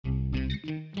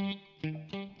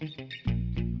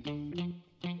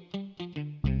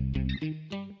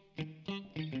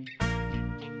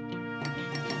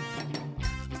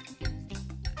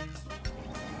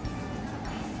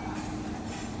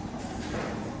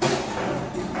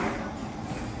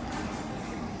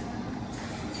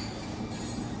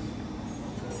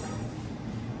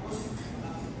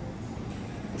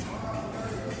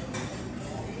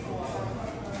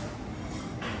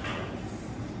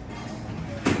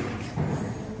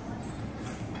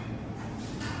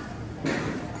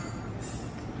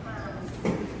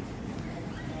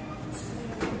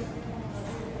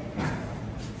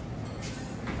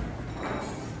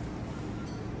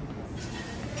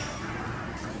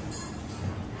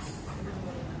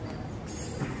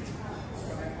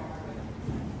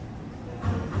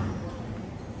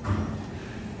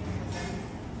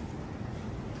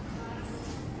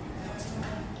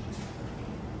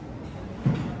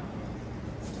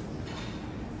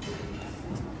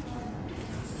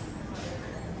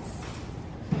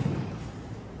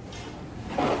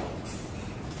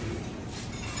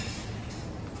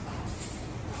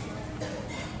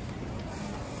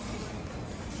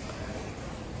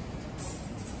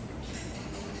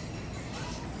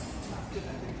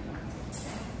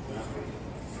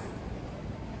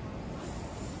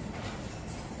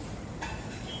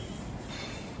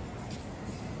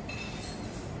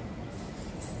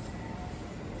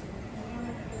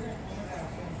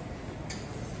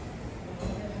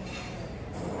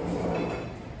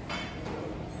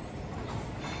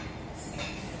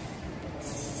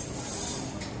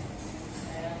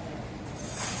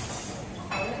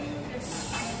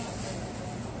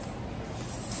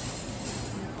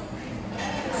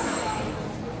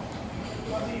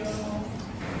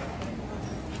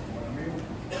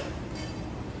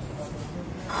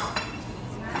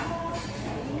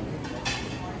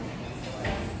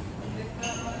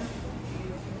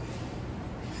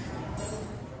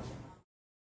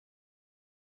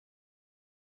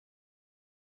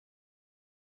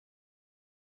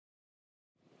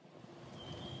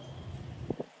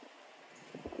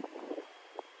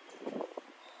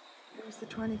the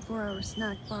 24-hour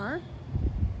snack bar.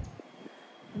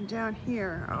 And down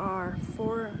here are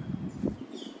three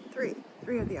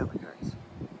of the a la cartes.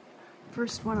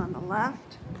 First one on the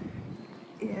left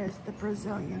is the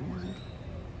Brazilian one.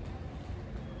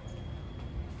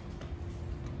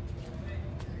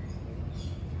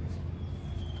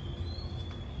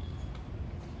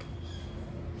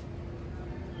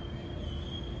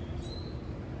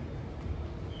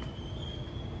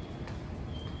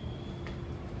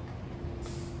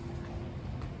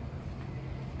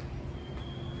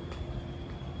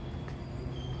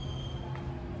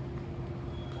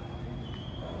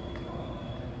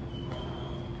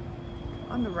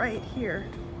 On the right here,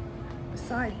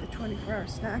 beside the 24-hour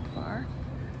snack bar,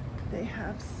 they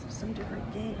have some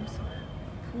different games.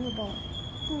 Pool,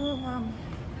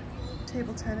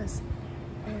 table tennis,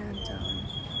 and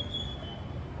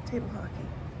table hockey.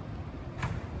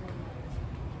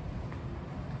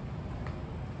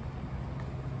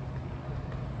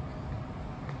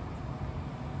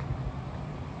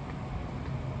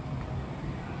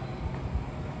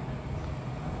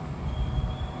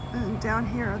 And down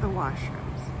here are the washrooms.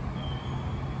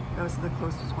 Those are the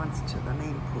closest ones to the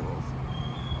main pools.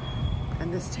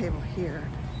 And this table here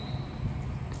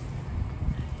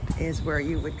is where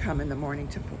you would come in the morning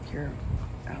to book your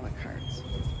a la cartes.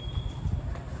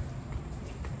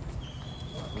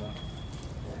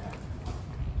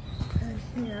 And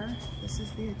here, this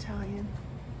is the Italian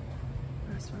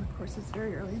restaurant. Of course, it's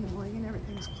very early in the morning and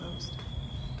everything's closed.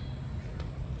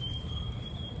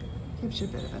 Gives you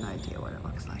a bit of an idea what it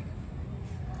looks like.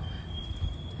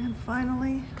 And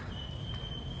finally,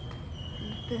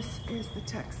 this is the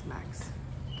Tex-Mex.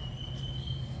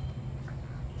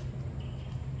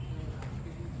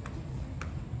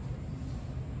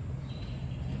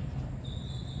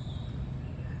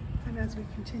 And as we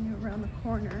continue around the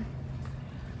corner,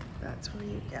 that's where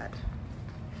you get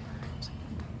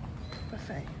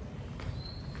buffet.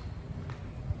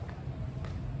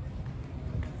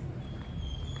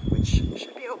 Which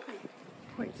should be open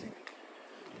quite soon.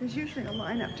 There's usually a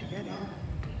lineup to get in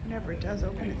whenever it does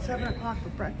open. It's 7 o'clock for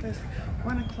breakfast,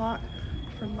 1 o'clock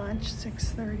for lunch,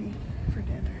 6:30 for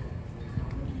dinner.